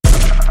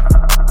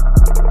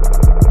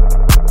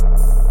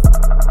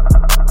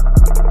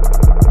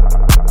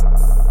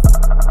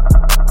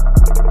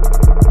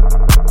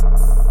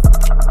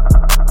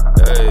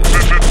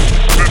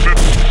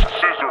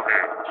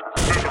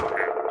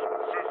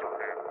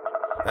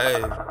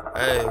Hey,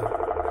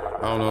 I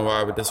don't know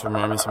why, but this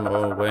reminds me of some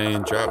old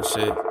Wayne drop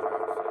shit.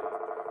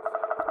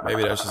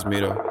 Maybe that's just me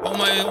though. Oh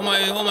my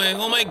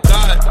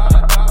God.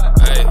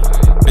 Hey,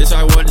 bitch,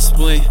 I want to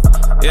spleen.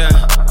 Yeah,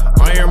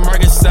 on your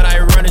market said I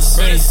run a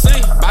scene.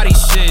 Body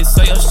shit,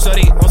 so your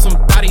shorty on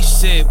some body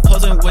shit.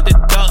 Posing with the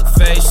duck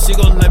face, she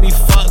gon' let me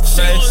fuck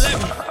face.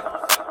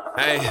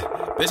 Hey,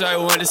 bitch, I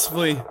want to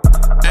spleen.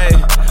 Hey,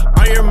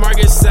 on your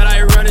market said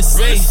I run a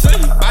scene.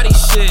 Body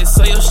shit,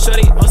 so your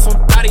shorty on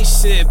some body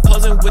shit.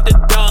 Posing with the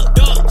duck,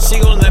 she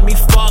gon' let me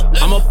fuck.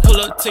 I'ma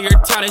pull up to your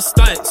town and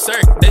stunt. Sir,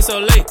 they so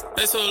late.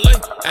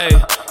 Hey,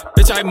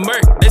 bitch, I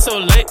murk. They so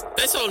late.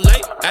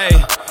 Hey,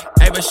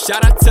 but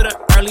shout out to the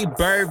early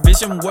bird.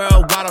 Vision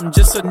worldwide, I'm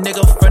just a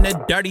nigga from the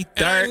dirty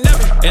third.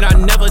 And I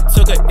never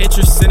took an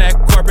interest in that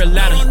corporate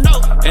ladder.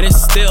 And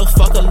it's still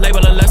fuck a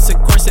label unless it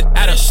corset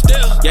at us.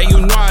 Yeah, you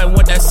know I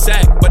want that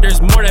sack, but there's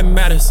more that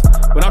matters.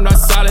 When I'm not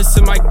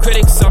silencing my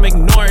critics, I'm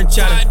ignoring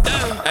chatter.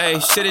 Hey,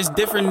 shit is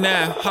different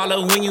now.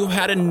 Holla when you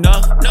had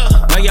enough.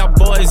 Now y'all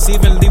boys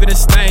even leaving a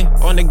stain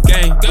on the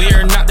game. We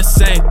are not the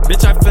same.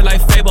 Bitch, I feel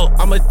like Fable.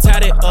 I'ma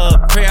tat it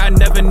up. Pray I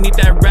never need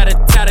that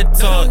rat-a-tat-a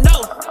talk.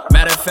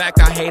 Matter of fact,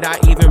 I hate I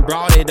even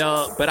brought it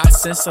up. But I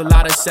sense a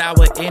lot of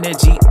sour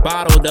energy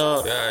bottled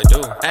up. Yeah, I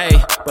do.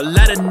 Hey, but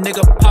let a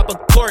nigga pop a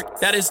cork.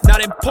 That is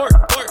not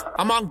important.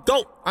 I'm on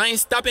GOAT. I ain't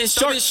stopping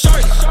short.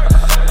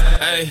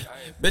 Hey,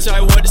 bitch,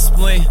 I want to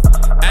spleen.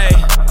 Hey,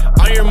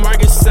 on your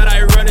market said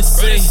I run a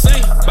scene.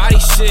 Body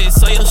shit,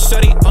 so your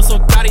shorty on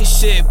some body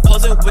shit.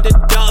 Posing with the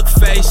duck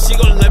face, she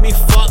gon' let me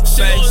fuck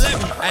face.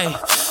 Hey,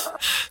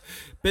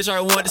 bitch,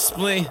 I want to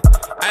spleen.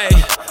 Hey,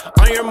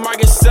 on your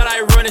market said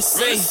I run a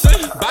scene.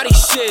 Body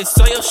shit,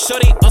 so your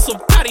shorty on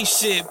some body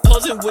shit.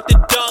 Posing with the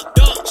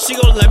duck, she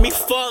gon' let me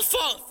fuck.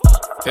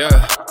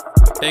 Yeah,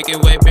 thinking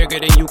way bigger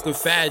than you can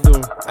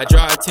fathom. I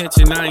draw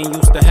attention I ain't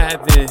used to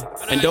having.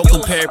 And don't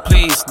compare,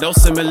 please. No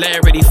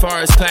similarity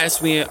far as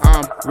class we in.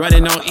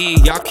 Running on E,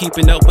 y'all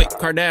keeping up with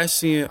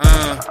Kardashian.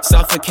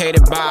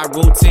 Suffocated by a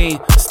routine.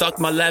 Stuck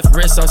my left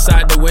wrist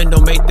outside the window,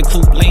 make the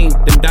coupe lean.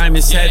 Them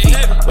diamonds heavy.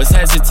 Was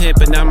hesitant,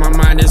 but now my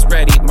mind is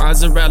ready.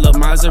 Mozzarella,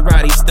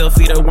 Maserati, still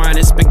feed her wine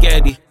and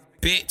spaghetti.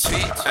 Bitch,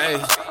 hey,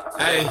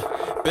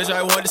 bitch,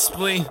 I want to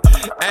spleen.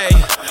 Hey,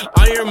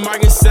 on your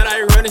market said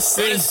I run a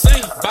scene.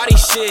 Body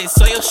shit,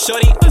 so your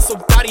shorty on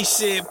some body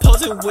shit.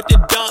 Posing with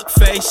the duck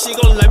face, she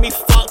gon' let me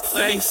fuck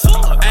face.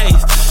 Hey,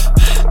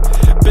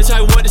 bitch, I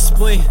want to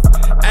spleen.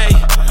 Hey,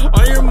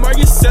 on your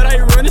market said I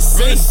run a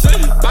scene.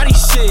 Body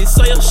shit,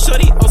 so your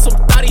shorty on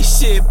some body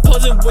shit.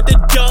 Posing with the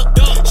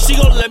duck, she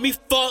gon' let me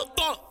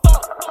fuck.